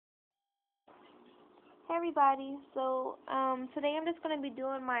Hey everybody, so today I'm just gonna be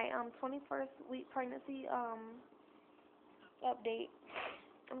doing my 21st week pregnancy update.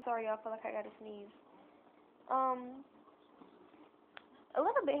 I'm sorry y'all, I feel like I gotta sneeze. Um a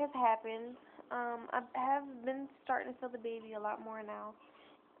little bit has happened. I have been starting to feel the baby a lot more now.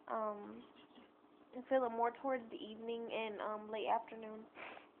 I feel it more towards the evening and late afternoon.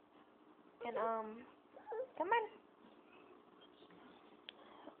 And come on.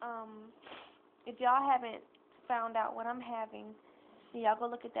 If y'all haven't found out what I'm having, y'all go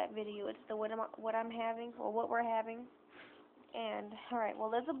look at that video. It's the what I'm having or what we're having. And alright, well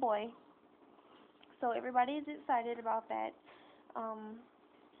there's a boy. So everybody is excited about that. Um,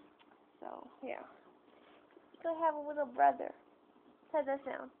 so yeah. You could have a little brother. How's that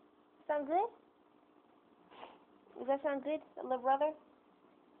sound? Sound good? Does that sound good? A little brother?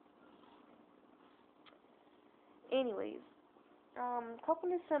 Anyways,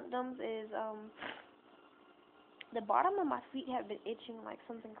 couple of symptoms is the bottom of my feet have been itching like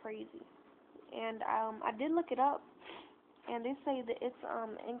something crazy. And I did look it up and they say that it's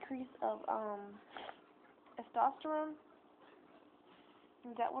increase of testosterone.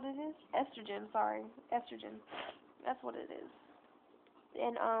 Is that what it is? Estrogen, sorry. Estrogen. That's what it is.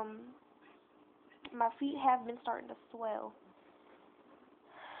 And my feet have been starting to swell.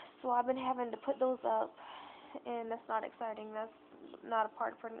 So I've been having to put those up and that's not exciting. That's not a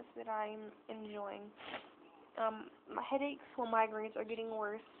part of pregnancy that I'm enjoying. My headaches or migraines are getting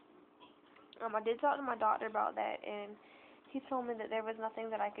worse. I did talk to my doctor about that and he told me that there was nothing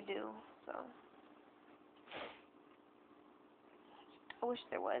that I could do. So I wish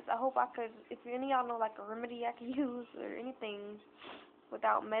there was. I hope I could, if any of y'all know like a remedy I could use or anything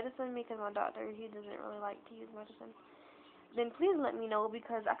without medicine, because my doctor, he doesn't really like to use medicine, then please let me know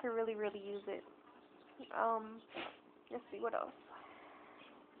because I could really, really use it. Let's see, what else?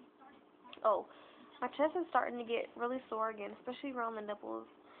 Oh, my chest is starting to get really sore again, especially around the nipples,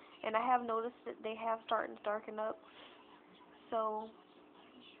 and I have noticed that they have started to darken up. So,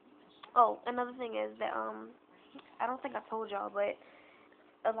 oh, another thing is that, I don't think I told y'all, but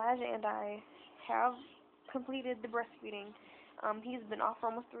Elijah and I have completed the breastfeeding. He's been off for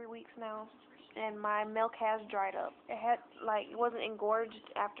almost 3 weeks now, and my milk has dried up. It wasn't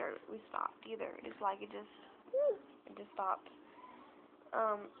engorged after we stopped either. It just stopped.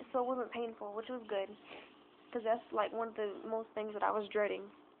 So it wasn't painful, which was good, because that's like one of the most things that I was dreading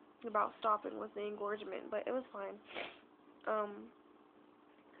about stopping was the engorgement, but it was fine.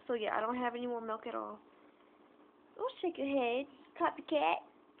 So yeah, I don't have any more milk at all. Oh, shake your head, copycat.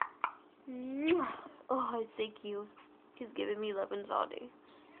 Oh, thank you. He's giving me lovin's all day.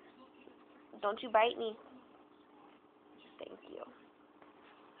 Don't you bite me. Thank you.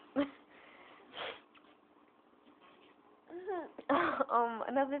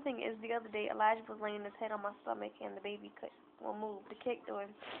 Another thing is the other day Elijah was laying his head on my stomach and the baby will move. The kick doing.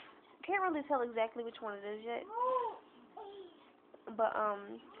 Can't really tell exactly which one it is yet. But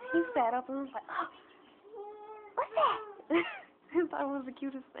he sat up and was like, oh, what's that? He thought it was the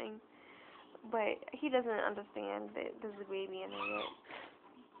cutest thing. But he doesn't understand that there's a baby in there yet.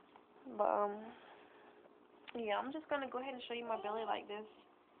 But yeah, I'm just gonna go ahead and show you my belly like this.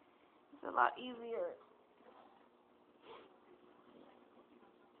 It's a lot easier.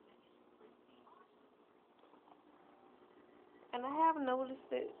 And I have noticed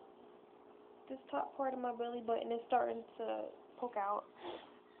that this top part of my belly button is starting to poke out.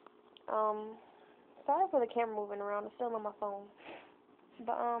 Sorry for the camera moving around. It's still on my phone.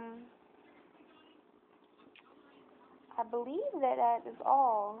 But I believe that is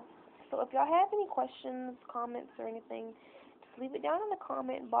all. So if y'all have any questions, comments, or anything, just leave it down in the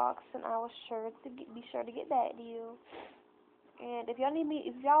comment box, and I will be sure to get back to you. And if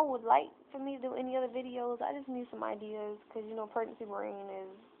y'all would like for me to do any other videos, I just need some ideas, because you know pregnancy brain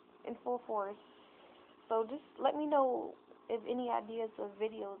is in full force. So just let me know if any ideas of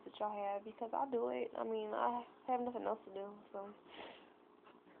videos that y'all have, because I'll do it. I mean, I have nothing else to do, so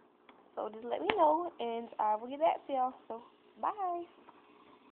just let me know, and I will get back to y'all. So bye.